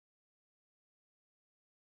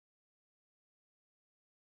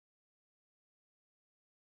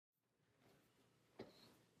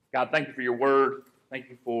God, thank you for your word. Thank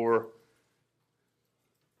you for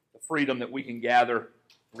the freedom that we can gather,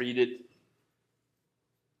 read it,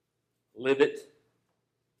 live it.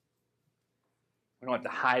 We don't have to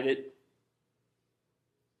hide it.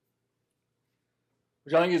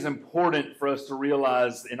 Which I think is important for us to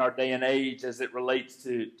realize in our day and age as it relates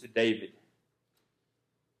to David.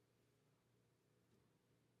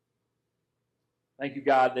 Thank you,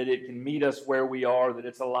 God, that it can meet us where we are, that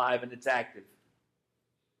it's alive and it's active.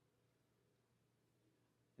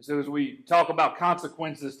 And so as we talk about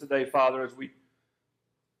consequences today, Father, as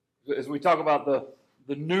we talk about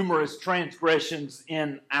the numerous transgressions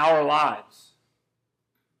in our lives,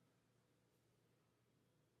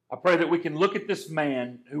 I pray that we can look at this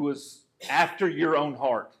man who was after your own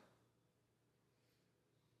heart.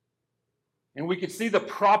 And we can see the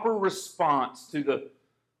proper response to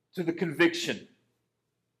the conviction,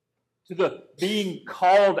 to the being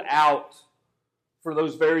called out for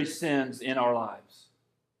those very sins in our lives.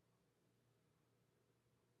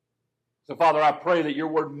 So, Father, I pray that your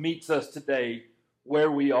word meets us today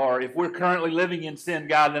where we are. If we're currently living in sin,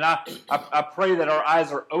 God, then I pray that our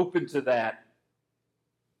eyes are open to that.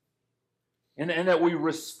 And that we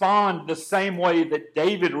respond the same way that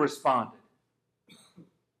David responded.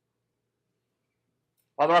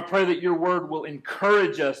 Father, I pray that your word will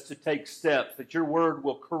encourage us to take steps, that your word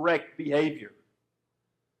will correct behavior.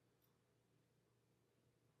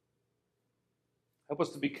 Help us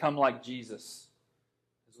to become like Jesus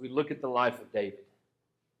as we look at the life of David.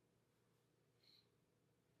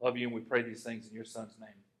 Love you, and we pray these things in your Son's name.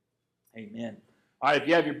 Amen. All right, if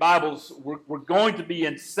you have your Bibles, we're going to be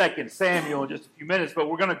in 2 Samuel in just a few minutes, but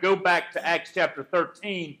we're going to go back to Acts chapter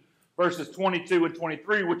 13, verses 22 and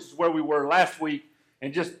 23, which is where we were last week.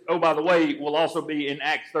 And just, oh, by the way, we'll also be in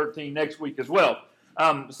Acts 13 next week as well.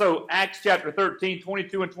 So Acts chapter 13,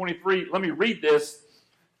 22 and 23, let me read this.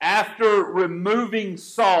 After removing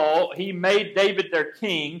Saul, he made David their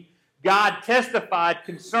king. God testified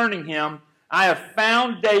concerning him, I have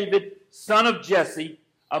found David, son of Jesse,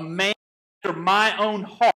 a man after my own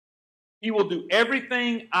heart. He will do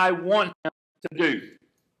everything I want him to do.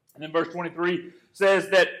 And then verse 23 says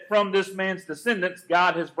that from this man's descendants,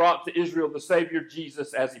 God has brought to Israel the Savior,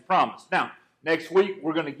 Jesus, as he promised. Now, next week,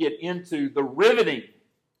 we're going to get into the riveting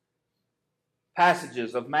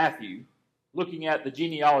passages of Matthew, looking at the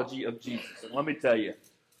genealogy of Jesus. And let me tell you,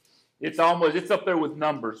 it's up there with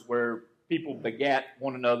Numbers, where people begat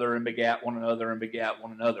one another and begat one another and begat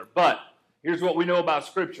one another. But here's what we know about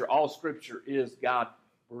Scripture. All Scripture is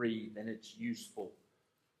God-breathed, and it's useful.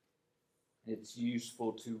 It's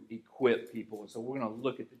useful to equip people. And so we're going to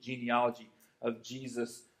look at the genealogy of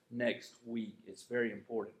Jesus next week. It's very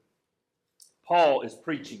important. Paul is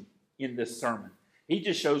preaching in this sermon. He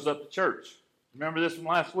just shows up to church. Remember this from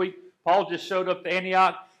last week? Paul just showed up to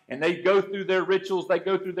Antioch, and they go through their rituals. They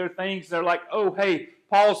go through their things. They're like, oh, hey,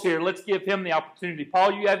 Paul's here. Let's give him the opportunity.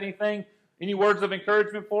 Paul, you have anything? Any words of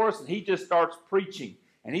encouragement for us? And he just starts preaching.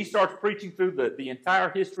 And he starts preaching through the entire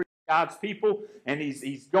history of God's people. And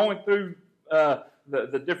he's going through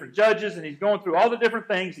the different judges, and he's going through all the different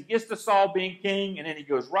things. He gets to Saul being king, and then he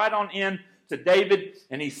goes right on in to David.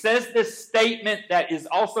 And he says this statement that is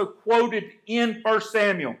also quoted in 1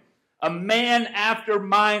 Samuel. A man after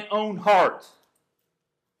mine own heart.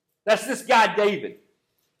 That's this guy David.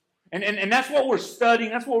 And that's what we're studying.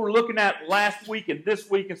 That's what we're looking at last week and this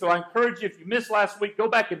week. And so I encourage you, if you missed last week, go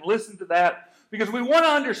back and listen to that. Because we want to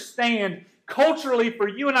understand culturally for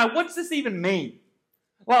you and I, what's this even mean?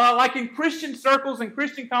 Well, like in Christian circles and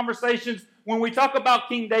Christian conversations, when we talk about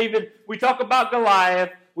King David, we talk about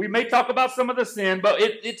Goliath, we may talk about some of the sin, but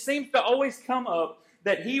it seems to always come up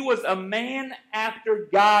that he was a man after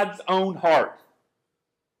God's own heart.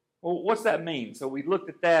 Well, what's that mean? So we looked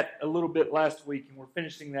at that a little bit last week, and we're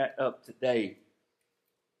finishing that up today.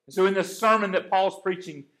 So in the sermon that Paul's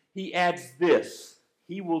preaching, he adds this.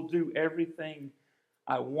 He will do everything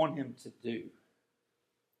I want him to do.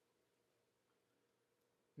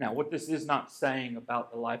 Now, what this is not saying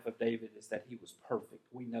about the life of David is that he was perfect.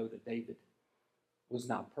 We know that David was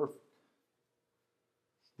not perfect.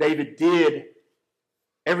 David did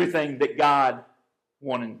everything that God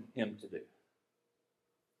wanted him to do.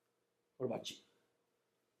 What about you?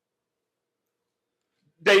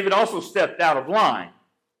 David also stepped out of line.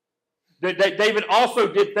 David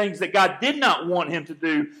also did things that God did not want him to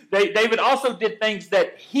do. David also did things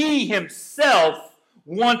that he himself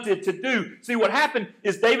wanted to do. See, what happened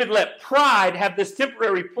is David let pride have this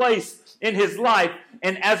temporary place in his life,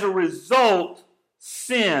 and as a result,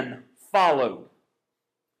 sin followed.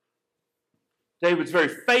 David's a very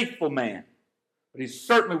faithful man, but he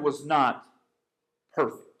certainly was not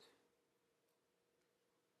perfect.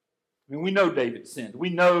 I mean, we know David sinned. We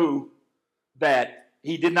know that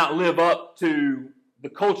he did not live up to the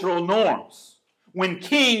cultural norms. When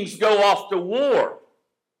kings go off to war,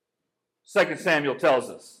 2 Samuel tells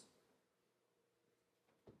us,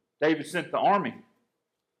 David sent the army.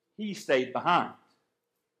 He stayed behind.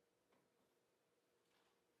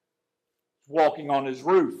 Walking on his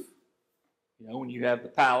roof. You know, when you have the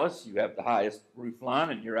palace, you have the highest roof line,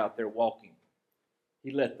 and you're out there walking.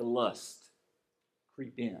 He let the lust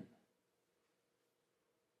creep in.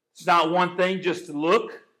 It's not one thing just to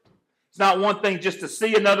look. It's not one thing just to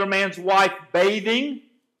see another man's wife bathing.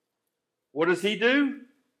 What does he do?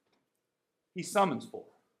 He summons for her.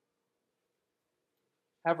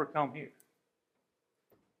 Have her come here.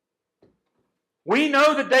 We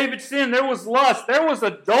know that David sinned. There was lust. There was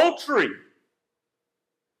adultery.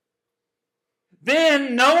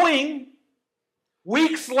 Then, knowing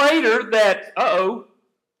weeks later that,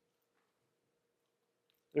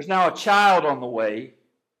 there's now a child on the way,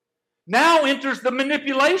 now enters the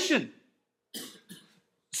manipulation.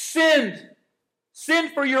 Send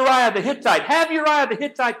for Uriah the Hittite. Have Uriah the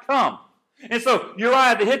Hittite come. And so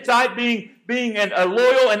Uriah the Hittite, being a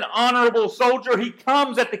loyal and honorable soldier, he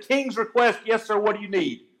comes at the king's request. Yes, sir, what do you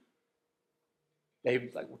need?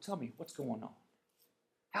 David's like, well, tell me, what's going on?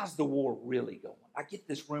 How's the war really going? I get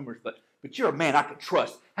this rumors, but you're a man I can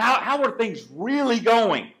trust. How are things really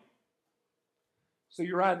going? So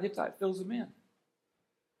Uriah the Hittite fills him in.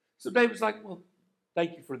 So David's like, well,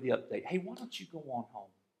 thank you for the update. Hey, why don't you go on home?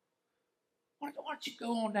 Why don't you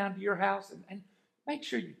go on down to your house and make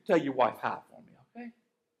sure you tell your wife hi for me, okay?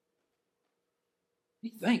 He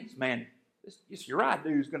thinks, man, this Uriah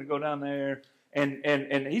dude's going to go down there and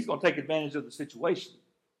he's going to take advantage of the situation.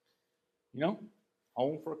 You know,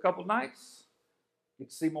 home for a couple nights, get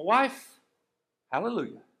to see my wife.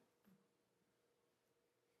 Hallelujah.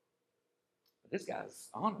 But this guy's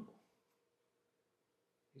honorable.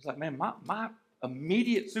 He's like, man, my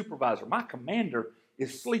immediate supervisor, my commander,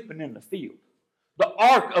 is sleeping in the field. The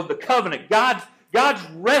Ark of the Covenant, God's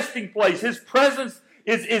resting place, His presence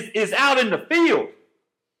is out in the field.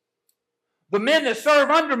 The men that serve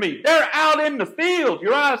under me, they're out in the field.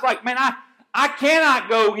 Uriah's like, man, I cannot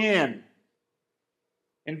go in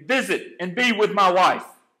and visit and be with my wife.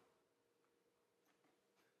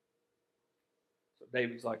 So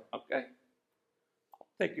David's like, okay, I'll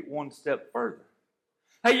take it one step further.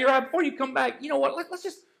 Hey, Uriah, before you come back, you know what? Let's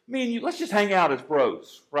just hang out as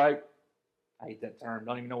bros, right? I hate that term.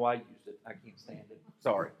 Don't even know why I used it. I can't stand it.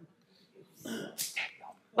 Sorry.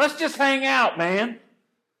 Let's just hang out, man.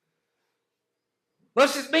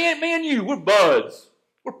 Let's just, me and you, we're buds.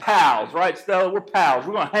 We're pals, right, Stella? We're pals.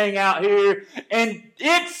 We're going to hang out here. And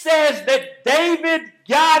it says that David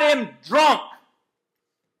got him drunk.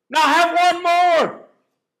 Now have one more.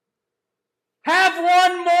 Have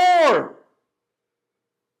one more.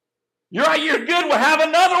 You're good. We'll have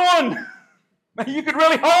another one. You could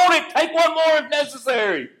really hold it. Take one more if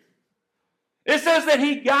necessary. It says that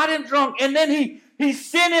he got him drunk, and then he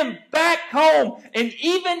sent him back home. And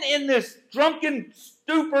even in this drunken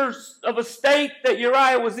stupor of a state that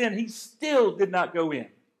Uriah was in, he still did not go in.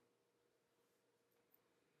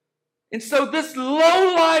 And so this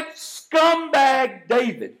low-life scumbag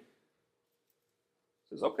David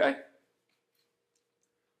says, okay,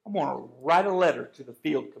 I'm going to write a letter to the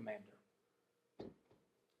field commander.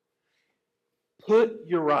 Put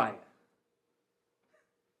Uriah.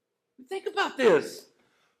 Think about this.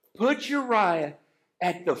 Put Uriah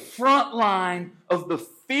at the front line of the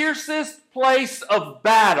fiercest place of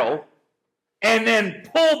battle and then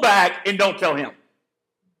pull back and don't tell him.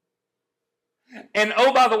 And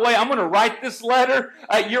oh, by the way, I'm going to write this letter.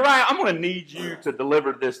 Uriah, I'm going to need you to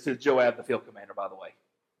deliver this to Joab, the field commander, by the way.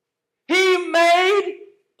 He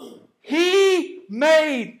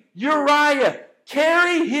made Uriah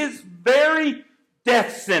carry his very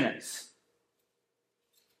death sentence.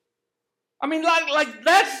 I mean, like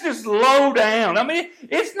that's just low down. I mean,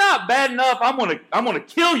 it's not bad enough. I'm gonna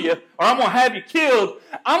kill you, or I'm gonna have you killed.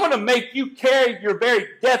 I'm gonna make you carry your very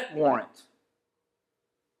death warrant.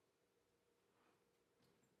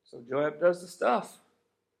 So Joab does the stuff.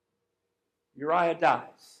 Uriah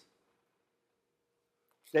dies.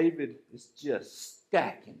 David is just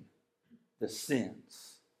stacking the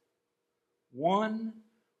sins, one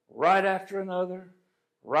right after another,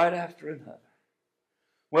 right after another.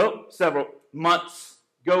 Well, several months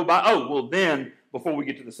go by. Then, before we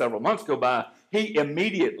get to the several months go by, he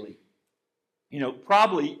immediately,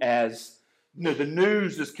 probably as the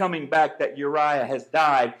news is coming back that Uriah has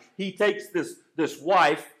died, he takes this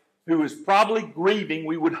wife who is probably grieving.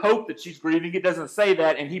 We would hope that she's grieving. It doesn't say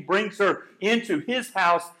that. And he brings her into his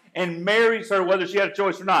house and marries her whether she had a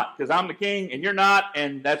choice or not, because I'm the king and you're not,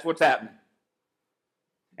 and that's what's happening.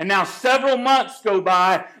 And now several months go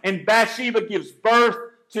by, and Bathsheba gives birth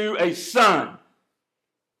to a son.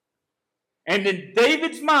 And in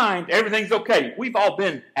David's mind, everything's okay. We've all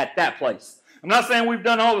been at that place. I'm not saying we've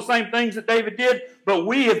done all the same things that David did, but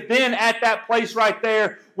we have been at that place right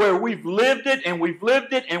there where we've lived it and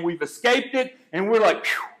we've escaped it, and we're like,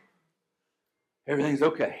 phew, everything's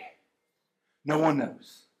okay. No one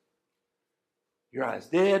knows. Uriah's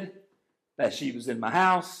dead. Bathsheba's in my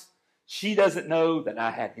house. She doesn't know that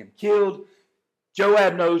I had him killed.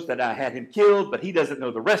 Joab knows that I had him killed, but he doesn't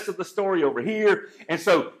know the rest of the story over here. And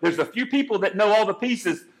so there's a few people that know all the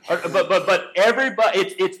pieces, but everybody,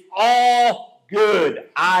 it's all good.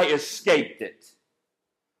 I escaped it.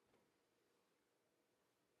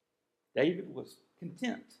 David was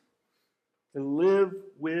content to live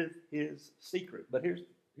with his secret. But here's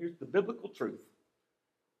the biblical truth.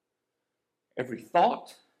 Every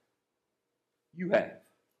thought you have,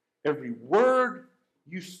 every word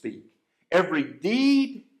you speak, every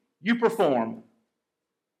deed you perform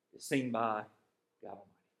is seen by God Almighty.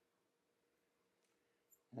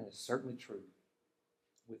 And that is certainly true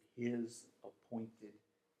with his appointed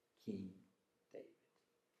King David.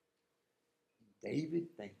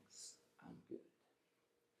 David thinks I'm good.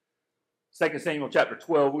 2 Samuel chapter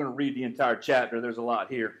 12, we're going to read the entire chapter. There's a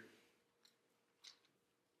lot here.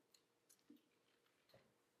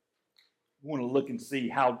 We want to look and see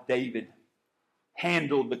how David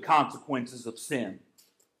handled the consequences of sin.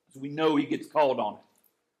 As we know, he gets called on it.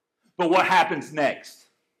 But what happens next?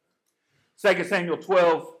 2 Samuel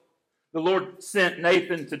 12, the Lord sent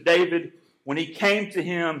Nathan to David. When he came to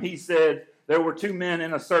him, he said, there were two men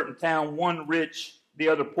in a certain town, one rich, the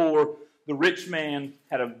other poor. The rich man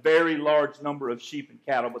had a very large number of sheep and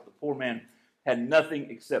cattle, but the poor man had nothing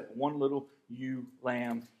except one little ewe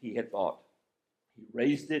lamb he had bought. He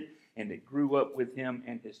raised it, and it grew up with him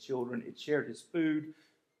and his children. It shared his food,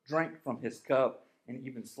 drank from his cup, and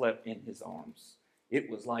even slept in his arms. It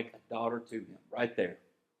was like a daughter to him, right there.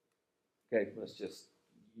 Okay,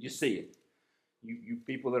 you see it. You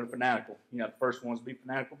people that are fanatical, the first ones to be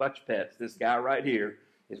fanatical about your pets. This guy right here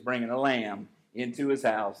is bringing a lamb into his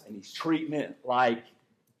house, and he's treating it like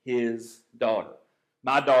his daughter.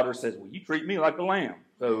 My daughter says, well, you treat me like a lamb.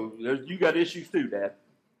 So you got issues too, Dad.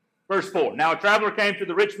 Verse 4, now a traveler came to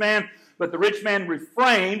the rich man, but the rich man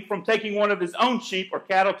refrained from taking one of his own sheep or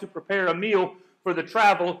cattle to prepare a meal for the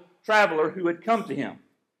traveler who had come to him.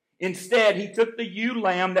 Instead, he took the ewe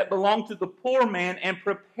lamb that belonged to the poor man and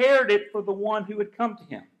prepared it for the one who had come to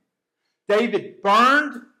him. David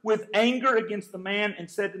burned with anger against the man and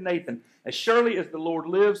said to Nathan, as surely as the Lord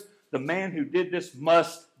lives, the man who did this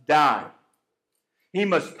must die. He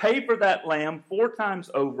must pay for that lamb 4 times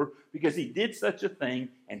over because he did such a thing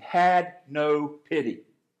and had no pity.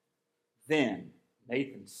 Then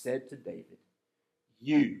Nathan said to David,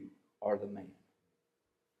 you are the man.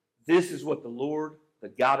 This is what the Lord, the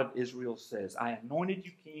God of Israel, says. I anointed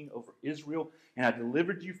you king over Israel, and I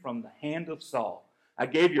delivered you from the hand of Saul. I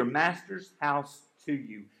gave your master's house to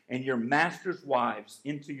you, and your master's wives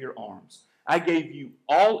into your arms. I gave you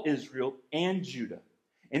all Israel and Judah.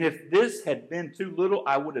 And if this had been too little,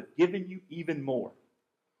 I would have given you even more.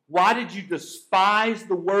 Why did you despise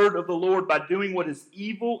the word of the Lord by doing what is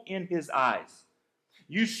evil in his eyes?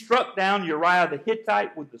 You struck down Uriah the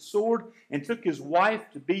Hittite with the sword and took his wife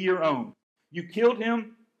to be your own. You killed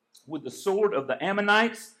him with the sword of the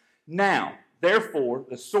Ammonites. Now, therefore,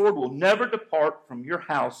 the sword will never depart from your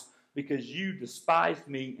house because you despised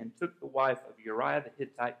me and took the wife of Uriah the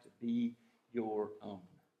Hittite to be your own.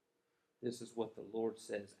 This is what the Lord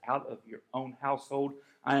says. Out of your own household,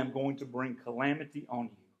 I am going to bring calamity on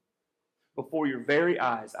you. Before your very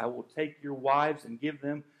eyes, I will take your wives and give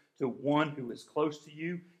them to one who is close to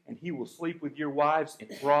you, and he will sleep with your wives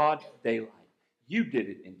in broad daylight. You did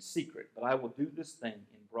it in secret, but I will do this thing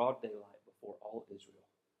in broad daylight before all Israel.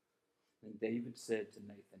 Then David said to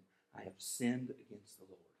Nathan, I have sinned against the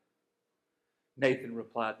Lord. Nathan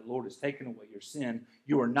replied, the Lord has taken away your sin.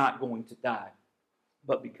 You are not going to die.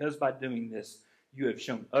 But because by doing this, you have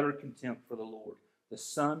shown utter contempt for the Lord, the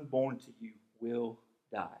son born to you will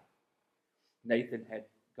die. Nathan had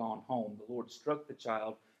gone home. The Lord struck the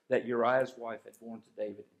child that Uriah's wife had born to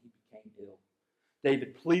David, and he became ill.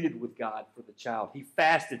 David pleaded with God for the child. He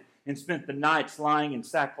fasted and spent the nights lying in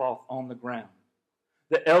sackcloth on the ground.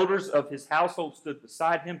 The elders of his household stood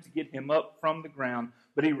beside him to get him up from the ground,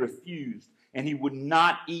 but he refused, and he would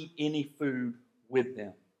not eat any food with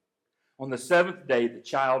them. On the 7th day, the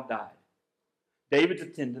child died. David's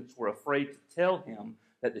attendants were afraid to tell him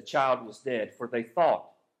that the child was dead, for they thought,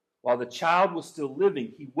 While the child was still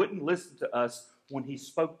living, he wouldn't listen to us when he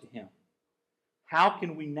spoke to him. How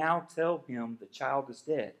can we now tell him the child is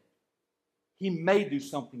dead? He may do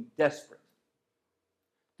something desperate.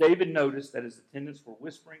 David noticed that his attendants were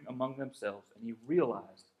whispering among themselves, and he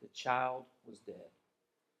realized the child was dead.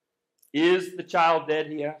 Is the child dead,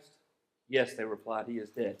 he asked. Yes, they replied, he is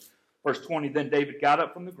dead. Verse 20, then David got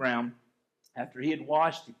up from the ground. After he had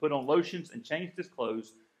washed, he put on lotions and changed his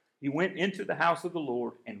clothes. He went into the house of the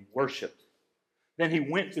Lord and worshipped. Then he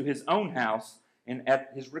went to his own house, and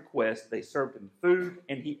at his request, they served him food,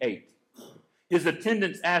 and he ate. His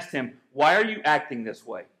attendants asked him, why are you acting this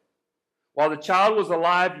way? While the child was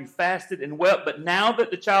alive, you fasted and wept, but now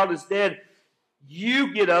that the child is dead,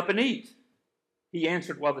 you get up and eat. He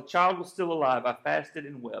answered, while the child was still alive, I fasted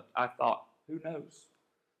and wept. I thought, who knows?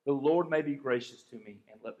 The Lord may be gracious to me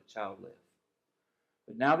and let the child live.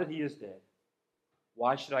 But now that he is dead,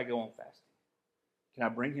 why should I go on fasting? Can I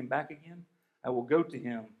bring him back again? I will go to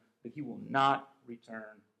him, but he will not return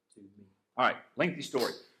to me. All right, lengthy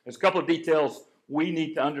story. There's a couple of details we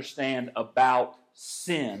need to understand about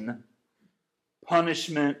sin,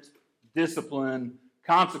 punishment, discipline,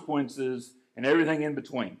 consequences, and everything in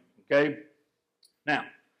between. Okay? Now,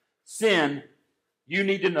 sin, you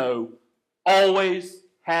need to know, always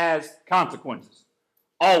has consequences.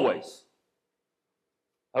 Always.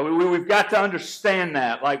 We've got to understand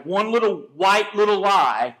that. Like one little white little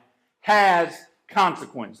lie has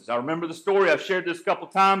consequences. I remember the story, I've shared this a couple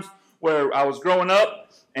times, where I was growing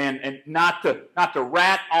up, and not to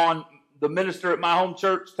rat on the minister at my home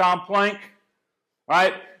church, Tom Plank,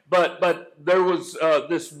 right? But there was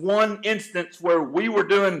this one instance where we were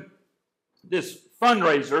doing this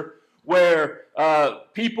fundraiser where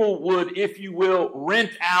people would, if you will,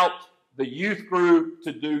 rent out the youth group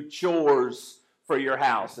to do chores for your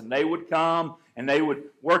house. And they would come and they would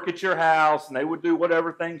work at your house and they would do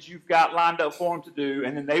whatever things you've got lined up for them to do.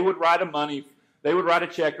 And then they would write a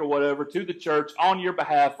check or whatever to the church on your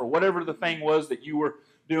behalf for whatever the thing was that you were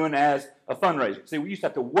doing as a fundraiser. See, we used to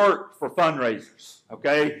have to work for fundraisers,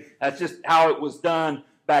 okay? That's just how it was done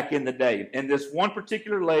back in the day. And this one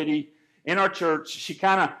particular lady in our church, she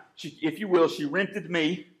if you will, she rented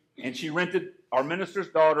me, and she rented our minister's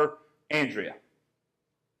daughter, Andrea.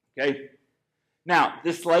 Okay? Now,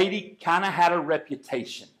 this lady kind of had a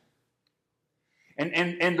reputation.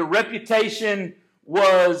 And the reputation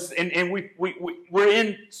was, and we're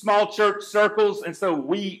in small church circles, and so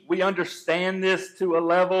we understand this to a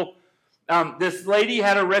level. This lady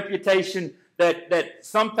had a reputation that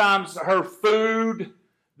sometimes her food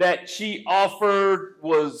that she offered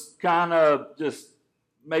was kind of just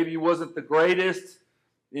maybe wasn't the greatest.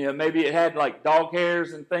 You know, maybe it had like dog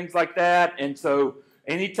hairs and things like that. And so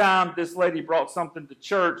anytime this lady brought something to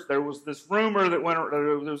church, there was this rumor that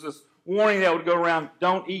there was this warning that would go around,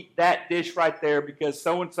 don't eat that dish right there because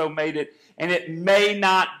so-and-so made it, and it may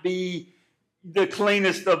not be the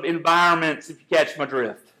cleanest of environments, if you catch my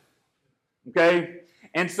drift. Okay?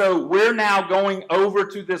 And so we're now going over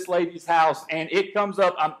to this lady's house, and it comes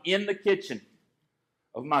up, I'm in the kitchen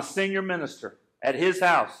of my senior minister at his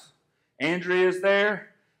house. Andrea is there,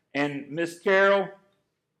 and Miss Carol,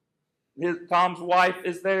 Tom's wife,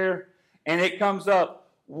 is there, and it comes up,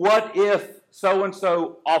 what if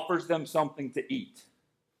so-and-so offers them something to eat?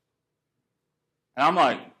 And I'm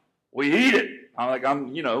like, we eat it. I'm a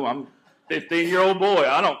 15-year-old boy.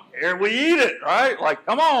 I don't care. We eat it, right? Like,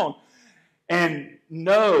 come on. And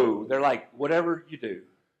no, they're like, whatever you do,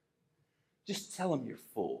 just tell them you're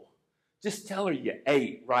full. Just tell her you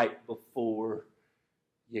ate right before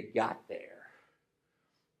you got there.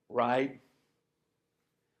 Right?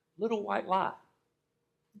 Little white lie.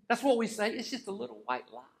 That's what we say. It's just a little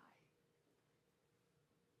white lie.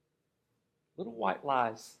 Little white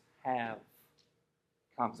lies have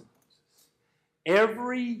consequences.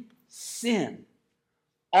 Every sin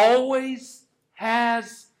always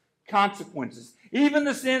has consequences. Even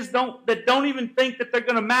the sins that don't even think that they're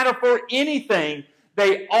going to matter for anything,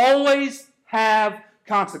 they always have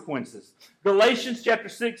consequences. Galatians chapter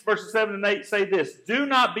 6, verses 7 and 8 say this, do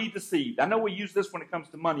not be deceived. I know we use this when it comes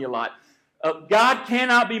to money a lot. God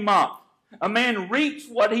cannot be mocked. A man reaps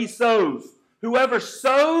what he sows. Whoever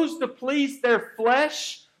sows to please their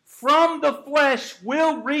flesh, from the flesh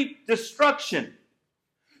will reap destruction.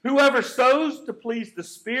 Whoever sows to please the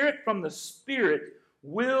Spirit, from the Spirit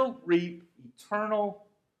will reap eternal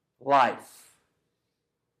life.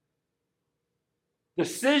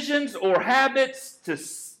 Decisions or habits to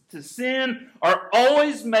sin are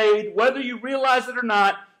always made, whether you realize it or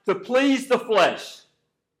not, to please the flesh.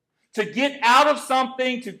 to get out of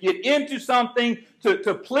something, to get into something,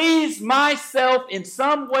 to please myself in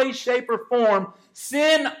some way, shape, or form,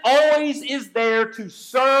 sin always is there to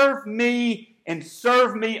serve me and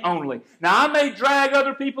serve me only. Now, I may drag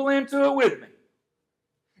other people into it with me,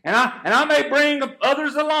 and I may bring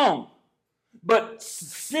others along, but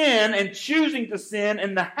sin and choosing to sin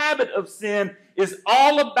and the habit of sin is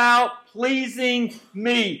all about pleasing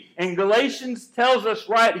me. And Galatians tells us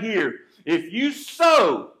right here, if you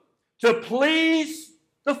sow to please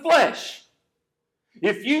the flesh,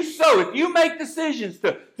 if you make decisions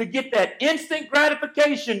to get that instant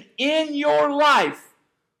gratification in your life,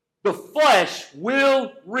 the flesh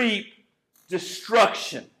will reap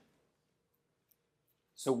destruction.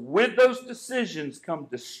 So with those decisions come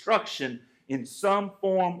destruction in some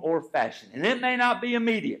form or fashion. And it may not be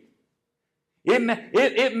immediate.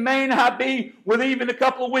 It may not be with even a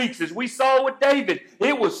couple of weeks, as we saw with David.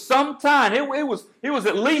 It was some time. It was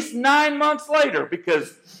at least 9 months later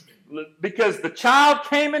because the child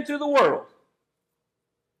came into the world.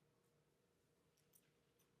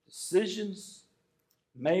 Decisions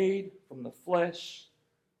made from the flesh,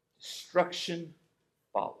 destruction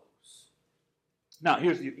follows. Now,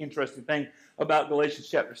 here's the interesting thing about Galatians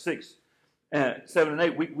chapter 6, 7 and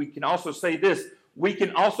 8. We can also say this. We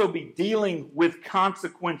can also be dealing with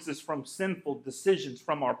consequences from sinful decisions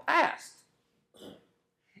from our past.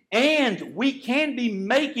 And we can be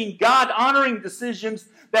making God-honoring decisions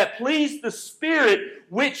that please the Spirit,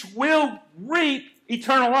 which will reap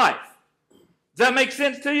eternal life. Does that make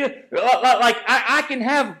sense to you? Like I can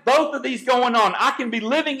have both of these going on. I can be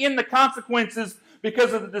living in the consequences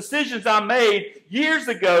because of the decisions I made years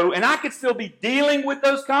ago, and I could still be dealing with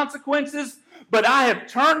those consequences, but I have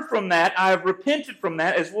turned from that. I have repented from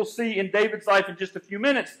that, as we'll see in David's life in just a few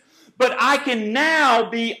minutes. But I can now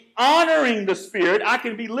be honoring the Spirit. I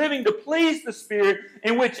can be living to please the Spirit,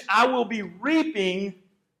 in which I will be reaping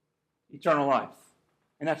eternal life.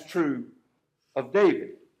 And that's true of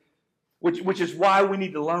David, which is why we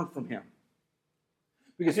need to learn from him.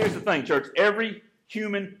 Because here's the thing, church. Every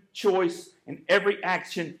human choice and every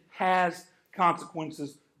action has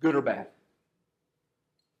consequences, good or bad.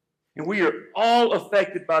 And we are all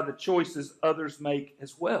affected by the choices others make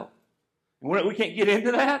as well. And we can't get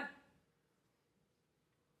into that.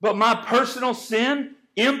 But my personal sin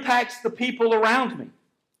impacts the people around me.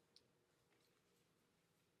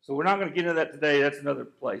 So we're not going to get into that today. That's another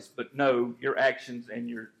place. But no, your actions and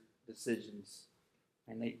your decisions,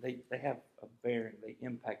 and they have a bearing. They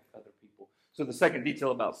impact other people. So the second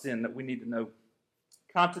detail about sin that we need to know,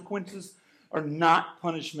 consequences are not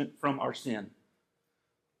punishment from our sin.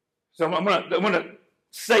 So I'm going to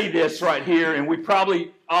say this right here, and we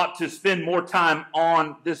probably ought to spend more time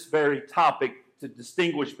on this very topic to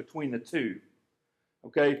distinguish between the two.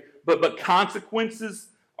 Okay? But consequences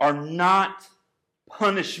are not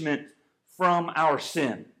punishment from our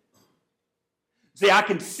sin. See, I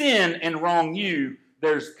can sin and wrong you.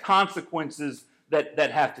 There's consequences that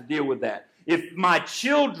have to deal with that. If my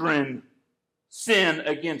children sin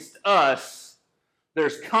against us,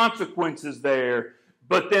 there's consequences there.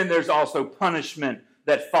 But then there's also punishment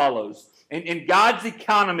that follows. And in God's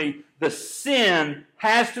economy, the sin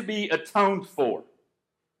has to be atoned for.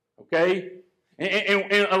 Okay?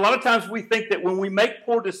 And a lot of times we think that when we make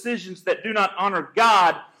poor decisions that do not honor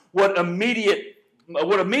God, what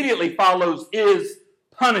immediately follows is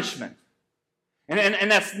punishment.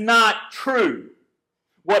 And that's not true.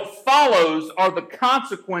 What follows are the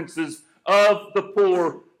consequences of the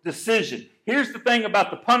poor decision. Here's the thing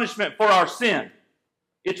about the punishment for our sin.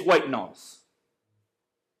 It's waiting on us.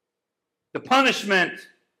 The punishment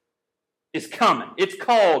is coming. It's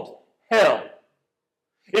called hell.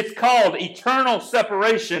 It's called eternal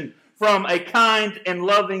separation from a kind and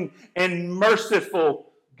loving and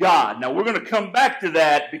merciful God. Now, we're going to come back to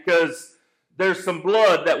that because there's some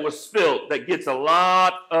blood that was spilt that gets a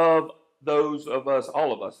lot of those of us,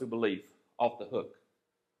 all of us who believe, off the hook.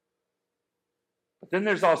 But then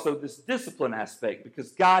there's also this discipline aspect,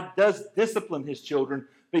 because God does discipline his children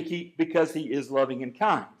because he is loving and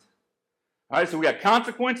kind. All right, so we got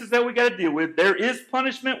consequences that we got to deal with. There is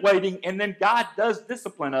punishment waiting, and then God does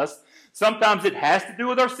discipline us. Sometimes it has to do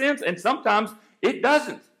with our sins, and sometimes it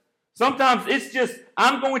doesn't. Sometimes it's just,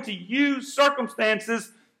 I'm going to use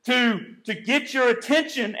circumstances to get your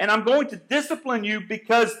attention, and I'm going to discipline you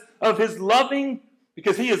because of his loving,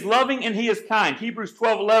 because he is loving and he is kind. Hebrews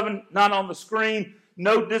 12:11, not on the screen.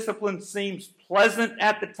 No discipline seems pleasant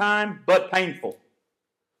at the time, but painful.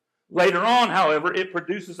 Later on, however, it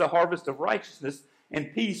produces a harvest of righteousness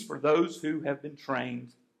and peace for those who have been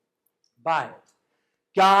trained by it.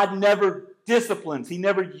 God never disciplines. He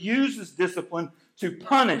never uses discipline to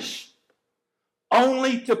punish,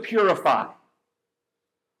 only to purify.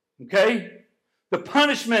 Okay? The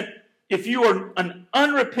punishment, if you are an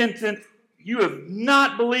unrepentant, you have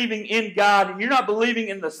not believing in God, and you're not believing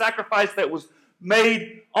in the sacrifice that was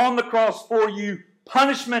made on the cross for you,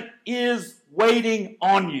 punishment is waiting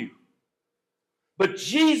on you. But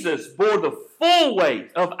Jesus bore the full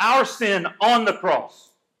weight of our sin on the cross.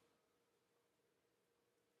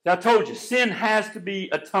 I told you, sin has to be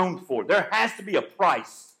atoned for. There has to be a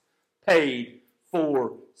price paid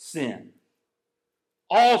for sin.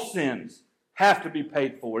 All sins have to be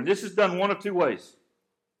paid for. And this is done one of two ways.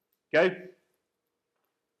 Okay?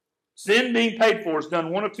 Sin being paid for is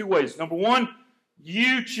done one of two ways. Number one,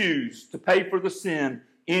 you choose to pay for the sin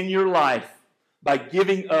in your life by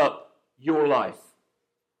giving up your life.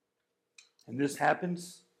 And this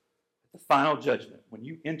happens at the final judgment. When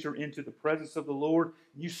you enter into the presence of the Lord,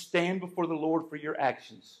 you stand before the Lord for your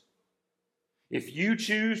actions. If you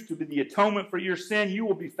choose to be the atonement for your sin, you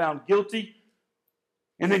will be found guilty,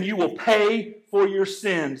 and then you will pay for your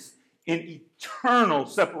sins in eternal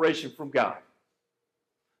separation from God.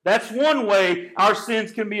 That's one way our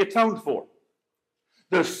sins can be atoned for.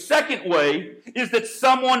 The second way is that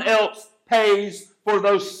someone else pays for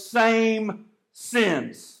those same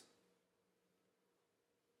sins.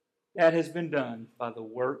 That has been done by the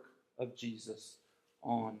work of Jesus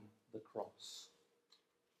on the cross.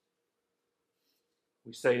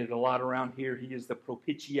 We say it a lot around here. He is the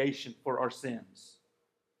propitiation for our sins.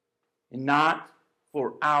 And not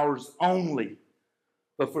for ours only,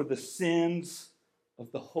 but for the sins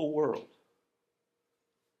of the whole world.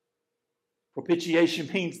 Propitiation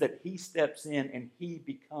means that He steps in and He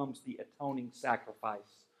becomes the atoning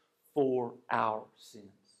sacrifice for our sins.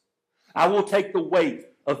 I will take the weight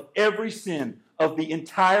of every sin of the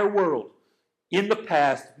entire world in the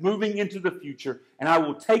past, moving into the future, and I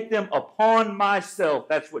will take them upon myself.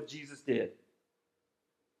 That's what Jesus did.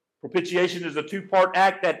 Propitiation is a two-part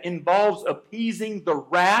act that involves appeasing the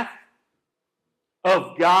wrath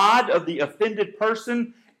of God, of the offended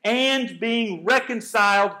person, and being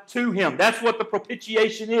reconciled to Him. That's what the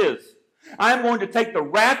propitiation is. I'm going to take the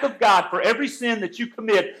wrath of God for every sin that you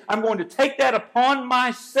commit. I'm going to take that upon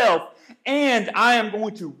myself, and I am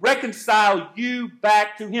going to reconcile you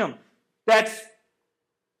back to Him. That's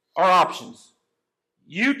our options.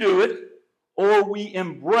 You do it, or we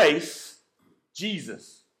embrace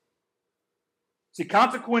Jesus. See,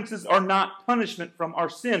 consequences are not punishment from our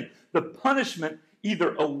sin. The punishment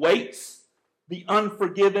either awaits the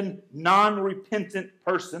unforgiven, non-repentant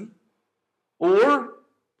person, or,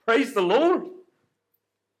 praise the Lord,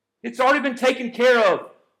 it's already been taken care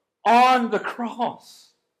of on the cross.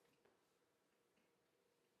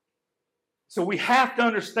 So we have to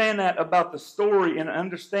understand that about the story and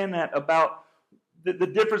understand that about the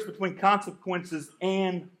difference between consequences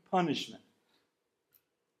and punishment.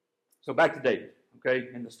 So back to David, okay,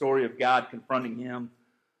 and the story of God confronting him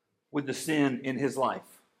with the sin in his life.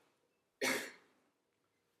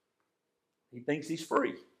 He thinks he's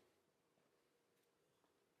free.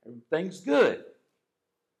 Everything's good.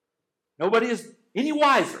 Nobody is any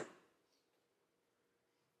wiser.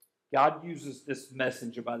 God uses this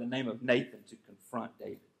messenger by the name of Nathan to confront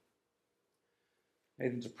David.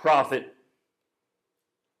 Nathan's a prophet.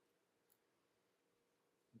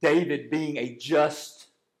 David, being a just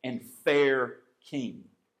and fair king,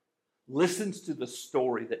 listens to the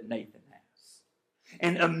story that Nathan has.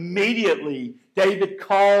 And immediately, David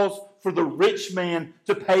calls for the rich man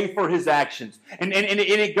to pay for his actions. And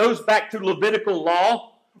it goes back to Levitical law.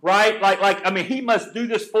 Right? He must do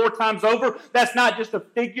this 4 times over. That's not just a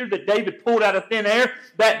figure that David pulled out of thin air.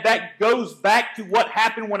 That goes back to what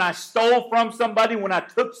happened when I stole from somebody, when I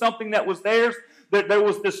took something that was theirs. That there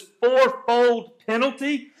was this 4-fold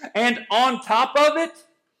penalty. And on top of it,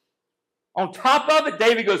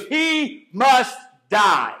 David goes, he must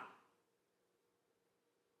die.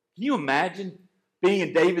 Can you imagine being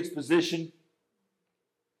in David's position?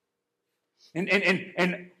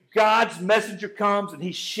 And God's messenger comes and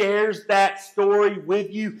he shares that story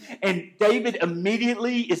with you. And David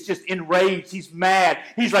immediately is just enraged. He's mad.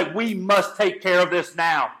 He's like, we must take care of this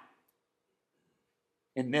now.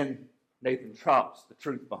 And then Nathan drops the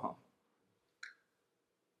truth bomb.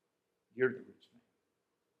 You're the rich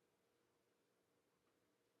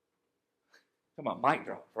man. Come on, mic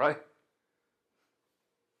drop, right?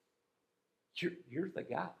 You're the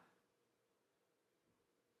guy.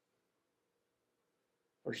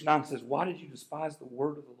 Verse 9 says, why did you despise the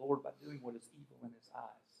word of the Lord by doing what is evil in his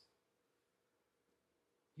eyes?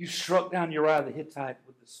 You struck down Uriah the Hittite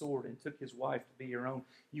with the sword and took his wife to be your own.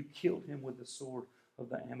 You killed him with the sword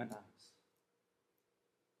of the Ammonites.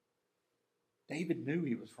 David knew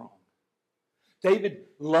he was wrong. David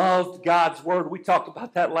loved God's word. We talked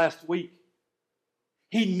about that last week.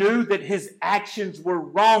 He knew that his actions were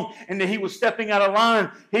wrong and that he was stepping out of line.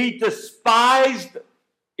 He despised,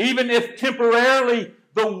 even if temporarily,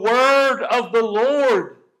 the word of the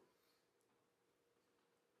Lord.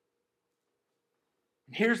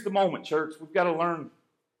 Here's the moment, church. We've got to learn.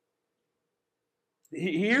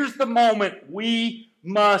 Here's the moment we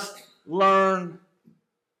must learn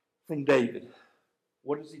from David.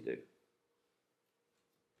 What does he do?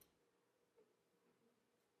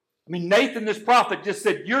 I mean, Nathan, this prophet, just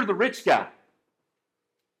said, "You're the rich guy."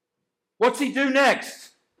 What's he do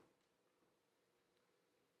next?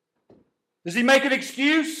 Does he make an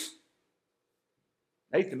excuse?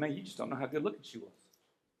 Nathan, man, you just don't know how good looking she was.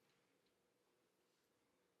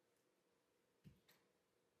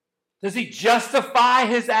 Does he justify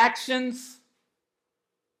his actions?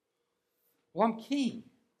 Well, I'm king.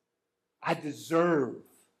 I deserve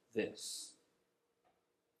this.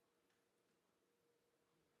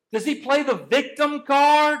 Does he play the victim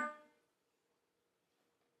card?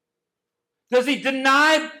 Does he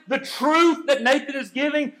deny the truth that Nathan is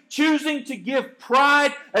giving, choosing to give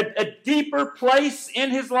pride a deeper place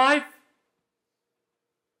in his life?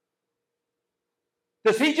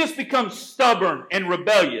 Does he just become stubborn and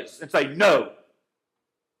rebellious and say no?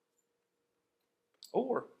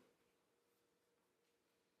 Or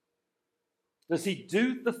does he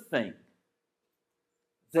do the thing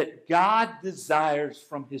that God desires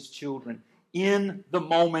from his children in the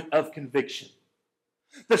moment of conviction?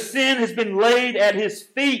 The sin has been laid at his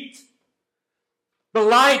feet. The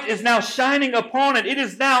light is now shining upon it. It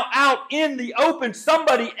is now out in the open.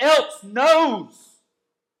 Somebody else knows.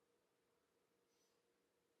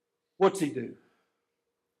 What's he do?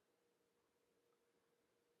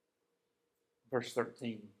 Verse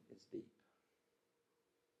 13 is deep.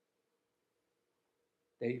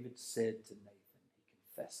 David said to Nathan, he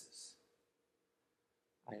confesses,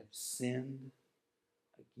 "I have sinned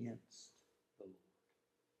against the Lord."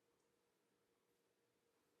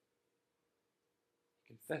 He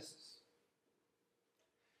confesses.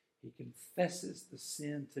 He confesses the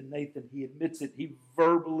sin to Nathan. He admits it. He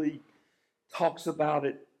verbally talks about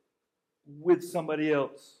it with somebody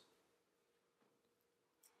else.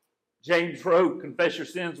 James wrote, "Confess your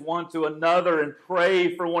sins one to another and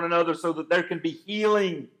pray for one another so that there can be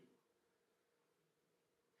healing."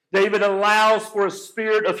 David allows for a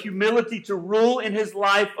spirit of humility to rule in his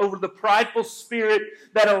life over the prideful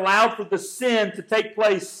spirit that allowed for the sin to take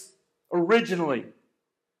place originally.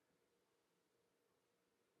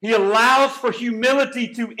 He allows for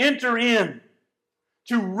humility to enter in,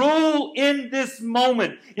 to rule in this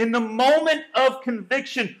moment, in the moment of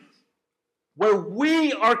conviction, where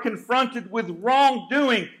we are confronted with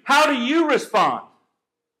wrongdoing. How do you respond?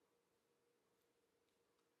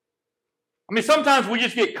 I mean, sometimes we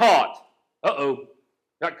just get caught.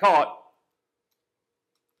 Got caught.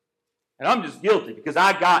 And I'm just guilty because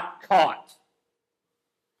I got caught.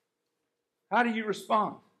 How do you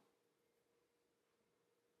respond?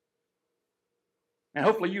 And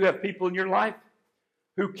hopefully you have people in your life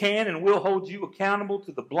who can and will hold you accountable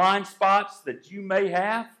to the blind spots that you may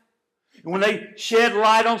have. And when they shed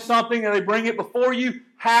light on something and they bring it before you,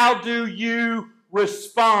 how do you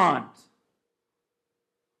respond?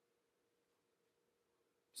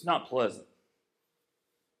 It's not pleasant.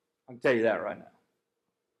 I can tell you that right now.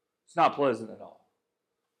 It's not pleasant at all.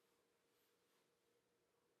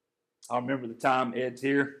 I remember the time Ed's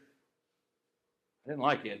here. I didn't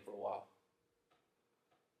like Ed for a while.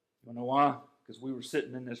 You know why? Because we were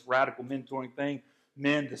sitting in this radical mentoring thing,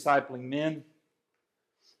 men discipling men.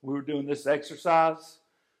 We were doing this exercise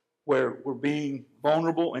where we're being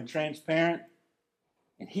vulnerable and transparent.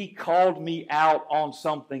 And he called me out on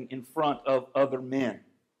something in front of other men.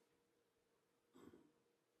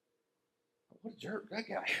 What a jerk that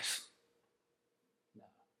guy is. No.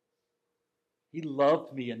 He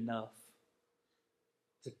loved me enough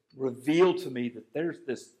to reveal to me that there's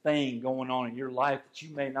this thing going on in your life that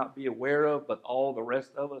you may not be aware of, but all the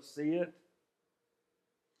rest of us see it.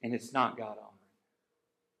 And it's not God honoring.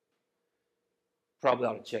 Probably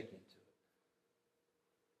ought to check into it.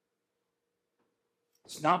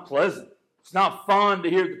 It's not pleasant. It's not fun to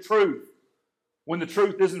hear the truth when the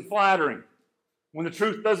truth isn't flattering. When the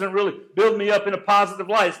truth doesn't really build me up in a positive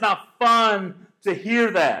light. It's not fun to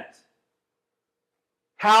hear that.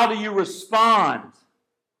 How do you respond?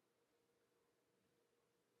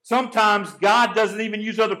 Sometimes God doesn't even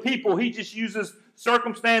use other people. He just uses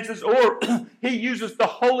circumstances, or He uses the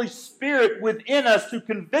Holy Spirit within us to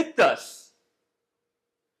convict us.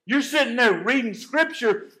 You're sitting there reading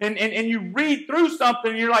Scripture, and you read through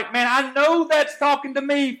something, and you're like, man, I know that's talking to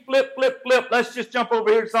me. Flip, flip, flip. Let's just jump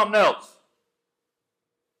over here to something else.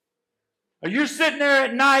 Or you're sitting there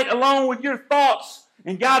at night alone with your thoughts,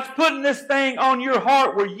 and God's putting this thing on your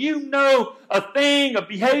heart where you know a thing, a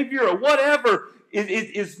behavior, or whatever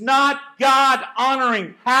is not God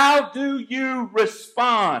honoring. How do you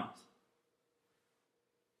respond?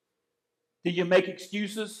 Do you make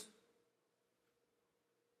excuses?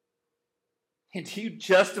 And do you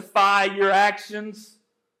justify your actions?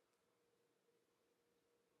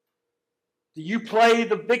 Do you play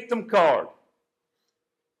the victim card?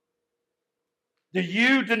 Do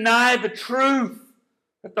you deny the truth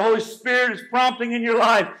that the Holy Spirit is prompting in your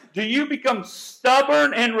life? Do you become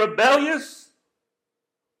stubborn and rebellious?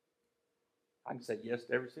 I can say yes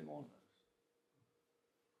to every single one of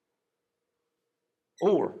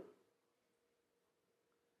those. Or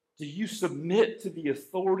do you submit to the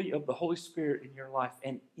authority of the Holy Spirit in your life,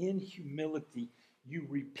 and in humility you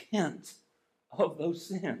repent of those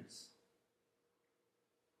sins?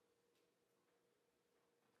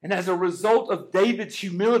 And as a result of David's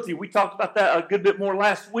humility, we talked about that a good bit more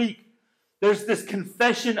last week, there's this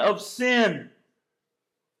confession of sin.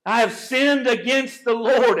 I have sinned against the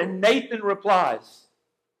Lord. And Nathan replies,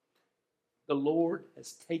 the Lord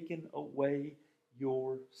has taken away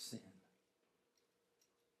your sin.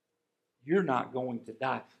 You're not going to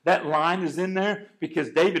die. That line is in there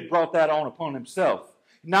because David brought that on upon himself.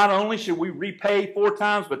 Not only should we repay 4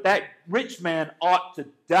 times, but that rich man ought to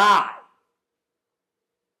die.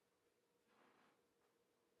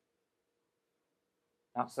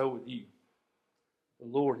 Not so with you. The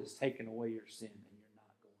Lord has taken away your sin, and you're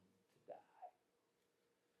not going to die.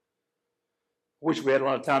 I wish we had a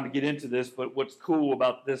lot of time to get into this, but what's cool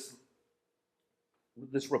about this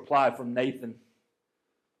reply from Nathan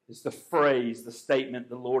is the phrase, the statement,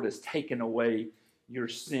 the Lord has taken away your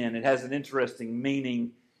sin. It has an interesting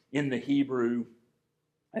meaning in the Hebrew.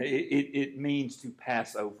 It means to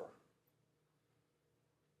pass over.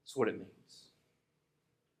 That's what it means.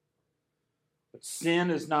 But sin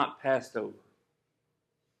is not passed over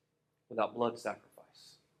without blood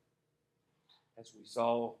sacrifice. As we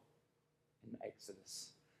saw in Exodus,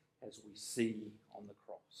 as we see on the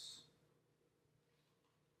cross.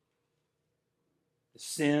 The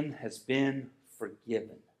sin has been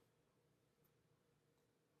forgiven.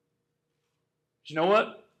 But you know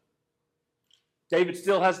what? David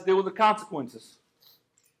still has to deal with the consequences.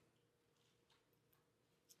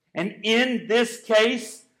 And in this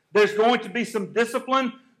case, there's going to be some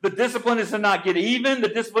discipline. The discipline is to not get even. The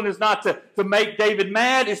discipline is not to make David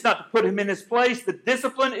mad. It's not to put him in his place. The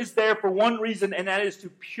discipline is there for one reason, and that is to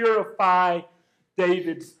purify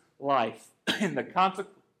David's life. And the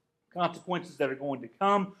consequences that are going to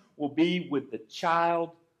come will be with the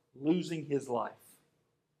child losing his life.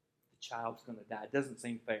 The child's going to die. It doesn't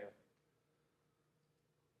seem fair.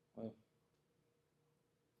 Well,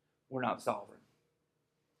 we're not sovereign.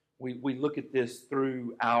 We look at this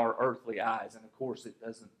through our earthly eyes, and of course it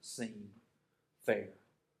doesn't seem fair.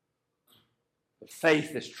 But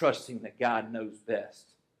faith is trusting that God knows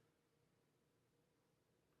best.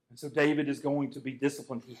 And so David is going to be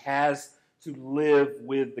disciplined. He has to live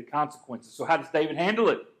with the consequences. So how does David handle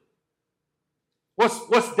it?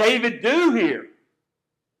 What's David do here?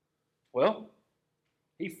 Well,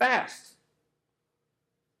 he fasts.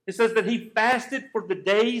 It says that he fasted for the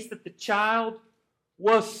days that the child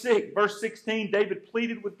was sick. Verse 16, David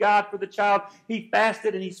pleaded with God for the child. He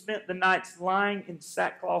fasted and he spent the nights lying in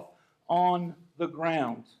sackcloth on the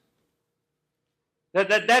ground.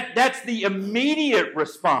 That's the immediate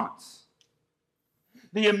response.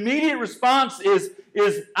 The immediate response is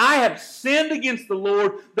I have sinned against the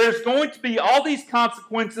Lord. There's going to be all these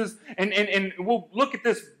consequences, and we'll look at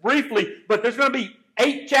this briefly, but there's going to be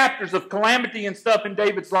 8 chapters of calamity and stuff in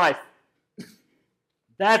David's life.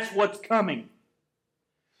 That's what's coming.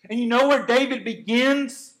 And you know where David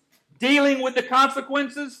begins dealing with the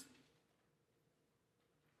consequences?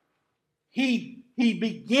 He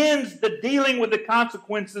begins the dealing with the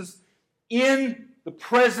consequences in the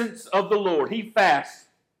presence of the Lord. He fasts.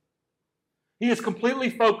 He is completely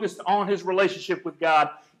focused on his relationship with God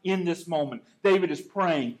in this moment. David is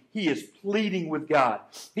praying. He is pleading with God.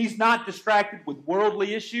 He's not distracted with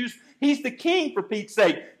worldly issues. He's the king, for Pete's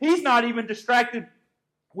sake. He's not even distracted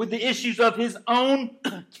with the issues of his own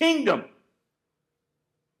kingdom.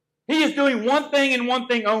 He is doing one thing and one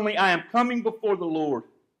thing only. I am coming before the Lord.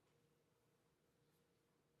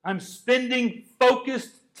 I'm spending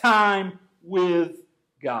focused time with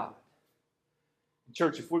God.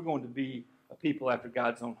 Church, if we're going to be a people after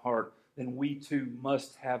God's own heart, then we too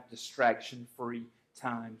must have distraction-free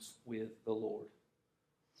times with the Lord.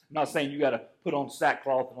 I'm not saying you got to put on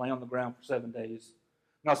sackcloth and lay on the ground for 7 days.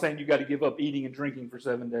 I'm not saying you got to give up eating and drinking for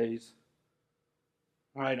 7 days.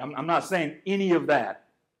 All right, I'm not saying any of that.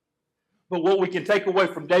 But what we can take away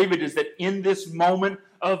from David is that in this moment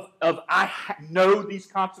of I know these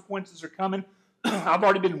consequences are coming, I've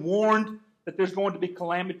already been warned that there's going to be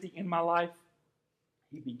calamity in my life,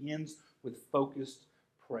 he begins with focused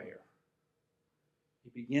prayer. He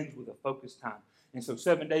begins with a focused time. And so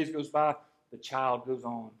 7 days goes by, the child goes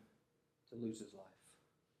on to lose his life.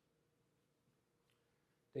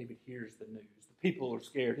 David hears the news. The people are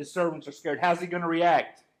scared. His servants are scared. How's he going to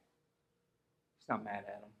react? He's not mad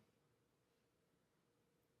at them.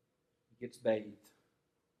 He gets bathed.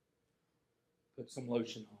 Puts some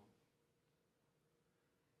lotion on.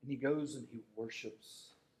 And he goes and he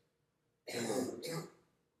worships the Lord.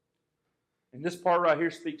 And this part right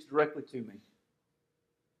here speaks directly to me.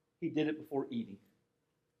 He did it before eating.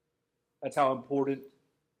 That's how important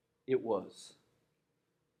it was.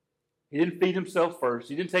 He didn't feed himself first.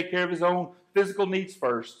 He didn't take care of his own physical needs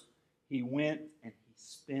first. He went and he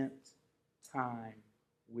spent time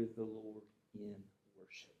with the Lord in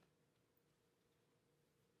worship.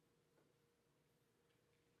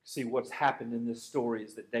 See, what's happened in this story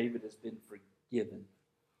is that David has been forgiven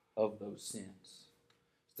of those sins.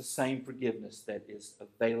 It's the same forgiveness that is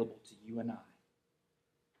available to you and I.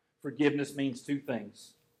 Forgiveness means two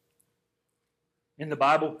things. In the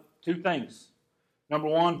Bible, two things. Number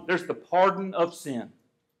one, there's the pardon of sin.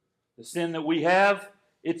 The sin that we have,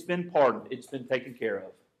 it's been pardoned. It's been taken care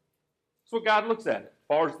of. That's what God looks at. As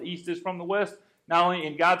far as the east is from the west, not only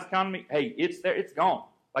in God's economy, hey, it's there, it's gone.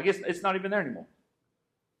 Like it's not even there anymore.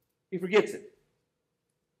 He forgets it.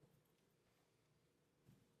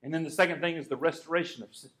 And then the second thing is the restoration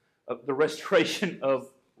of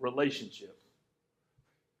relationship.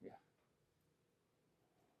 Yeah.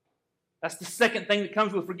 That's the second thing that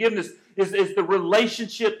comes with forgiveness is the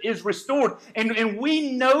relationship is restored. And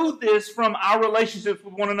we know this from our relationships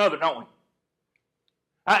with one another, don't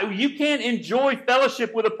we? You can't enjoy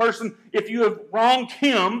fellowship with a person if you have wronged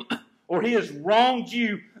him or he has wronged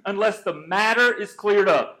you unless the matter is cleared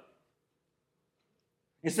up.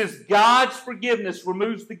 It says God's forgiveness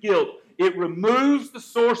removes the guilt. It removes the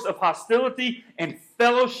source of hostility, and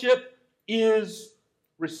fellowship is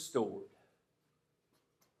restored.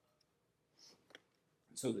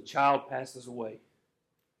 So the child passes away.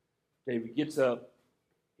 David gets up,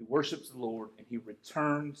 he worships the Lord, and he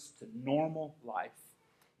returns to normal life.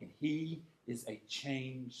 And he is a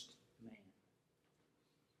changed man.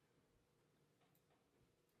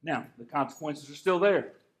 Now, the consequences are still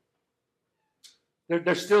there.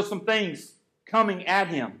 There's still some things coming at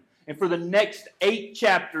him. And for the next 8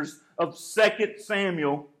 chapters of 2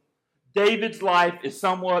 Samuel, David's life is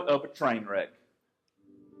somewhat of a train wreck.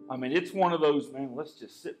 I mean, it's one of those, man, let's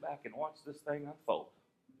just sit back and watch this thing unfold.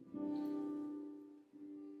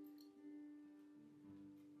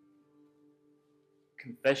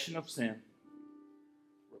 Confession of sin,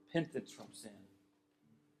 repentance from sin,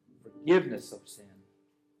 forgiveness of sin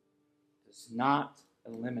does not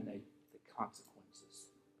eliminate the consequences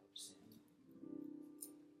of sin.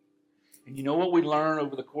 And you know what we learn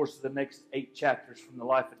over the course of the next 8 chapters from the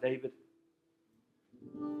life of David?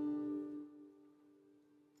 The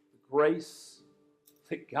grace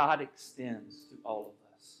that God extends to all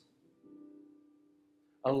of us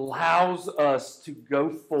allows us to go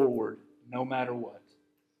forward no matter what.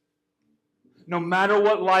 No matter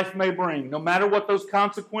what life may bring, no matter what those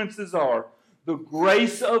consequences are, the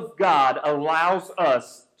grace of God allows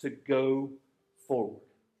us to go forward.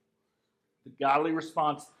 The godly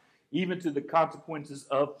response, even to the consequences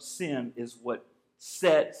of sin, is what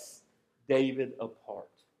sets David apart.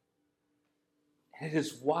 And it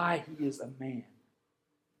is why he is a man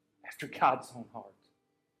after God's own heart.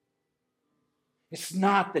 It's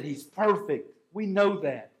not that he's perfect. We know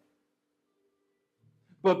that.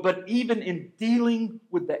 But even in dealing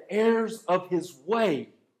with the errors of his way,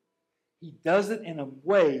 he does it in a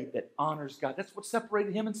way that honors God. That's what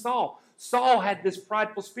separated him and Saul. Saul had this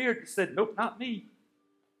prideful spirit that said, nope, not me.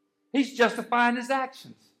 He's justifying his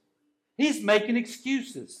actions. He's making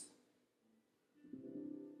excuses.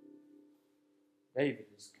 David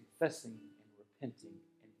is confessing and repenting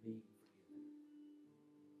and being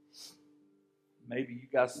forgiven. Maybe you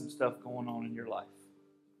got some stuff going on in your life.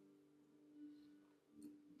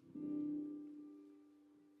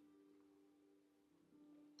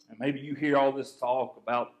 And maybe you hear all this talk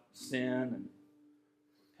about sin and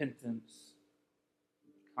repentance,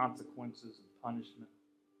 consequences and punishment.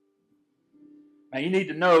 Now you need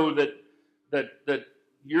to know that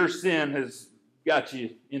your sin has got you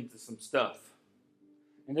into some stuff.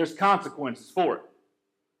 And there's consequences for it.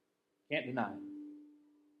 Can't deny it.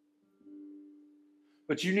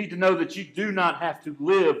 But you need to know that you do not have to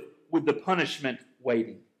live with the punishment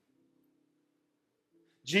waiting.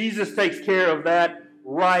 Jesus takes care of that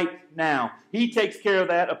right now. He takes care of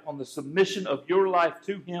that upon the submission of your life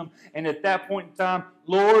to Him. And at that point in time,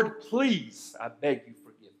 Lord, please, I beg you,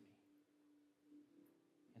 forgive me.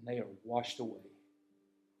 And they are washed away.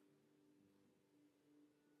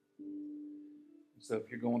 So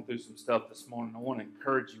if you're going through some stuff this morning, I want to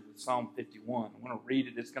encourage you with Psalm 51. I want to read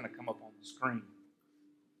it. It's going to come up on the screen.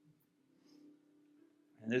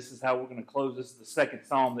 And this is how we're going to close. This is the second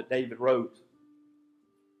psalm that David wrote.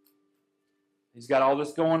 He's got all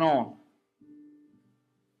this going on.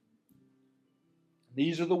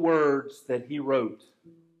 These are the words that he wrote.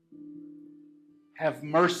 Have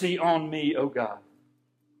mercy on me, O God,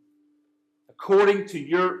 according to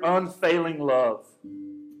your unfailing love.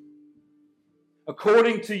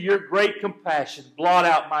 According to your great compassion, blot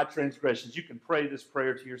out my transgressions. You can pray this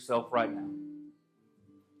prayer to yourself right now.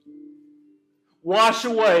 Wash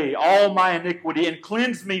away all my iniquity and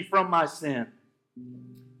cleanse me from my sin.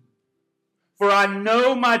 For I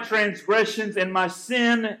know my transgressions and my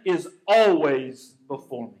sin is always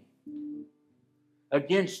before me.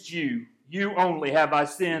 Against you, you only have I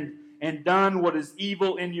sinned and done what is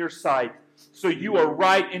evil in your sight. So you are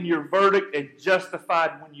right in your verdict and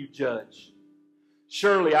justified when you judge.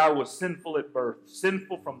 Surely I was sinful at birth,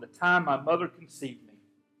 sinful from the time my mother conceived me.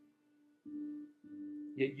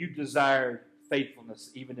 Yet you desired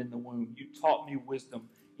faithfulness even in the womb. You taught me wisdom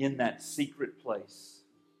in that secret place.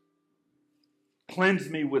 Cleanse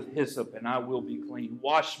me with hyssop, and I will be clean.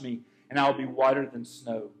 Wash me, and I will be whiter than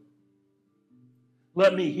snow.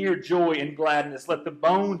 Let me hear joy and gladness. Let the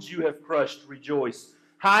bones you have crushed rejoice.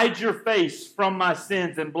 Hide your face from my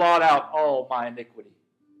sins and blot out all my iniquity.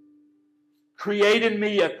 Create in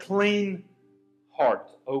me a clean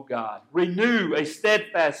heart, O God. Renew a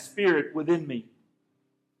steadfast spirit within me.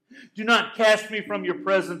 Do not cast me from your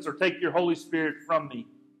presence or take your Holy Spirit from me.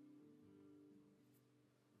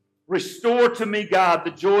 Restore to me, God,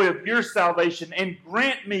 the joy of your salvation and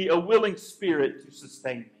grant me a willing spirit to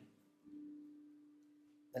sustain me.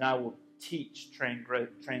 Then I will teach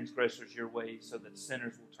transgressors your ways so that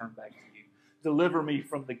sinners will turn back to you. Deliver me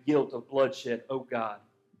from the guilt of bloodshed, O God.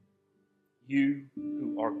 You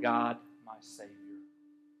who are God, my Savior.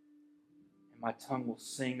 And my tongue will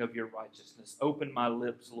sing of your righteousness. Open my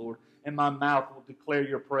lips, Lord, and my mouth will declare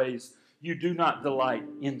your praise. You do not delight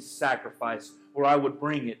in sacrifice, or I would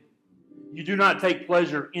bring it. You do not take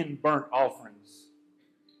pleasure in burnt offerings.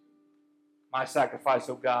 My sacrifice,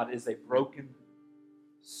 O God, is a broken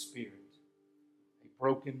spirit, a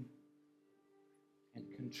broken and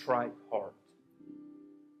contrite heart.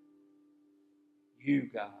 You,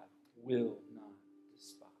 God, will not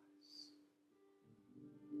despise.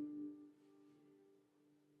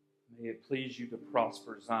 May it please you to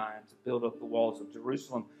prosper Zion, to build up the walls of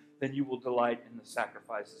Jerusalem. Then you will delight in the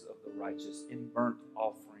sacrifices of the righteous, in burnt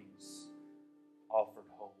offerings offered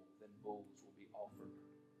whole. Then bulls will be offered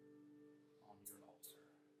on your altar.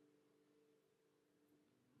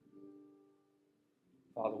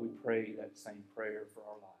 Father, we pray that same prayer for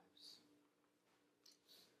our lives.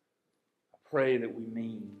 I pray that we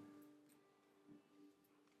mean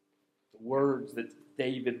the words that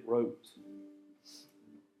David wrote.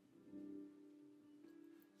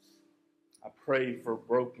 I pray for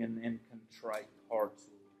broken and contrite hearts,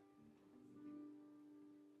 Lord.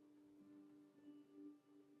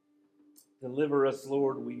 Deliver us,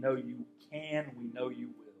 Lord. We know you can. We know you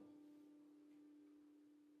will.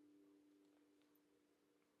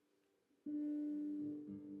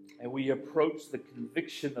 And we approach the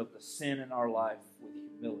conviction of the sin in our life with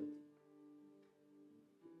humility.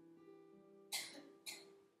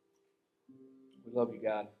 We love you,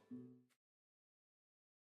 God.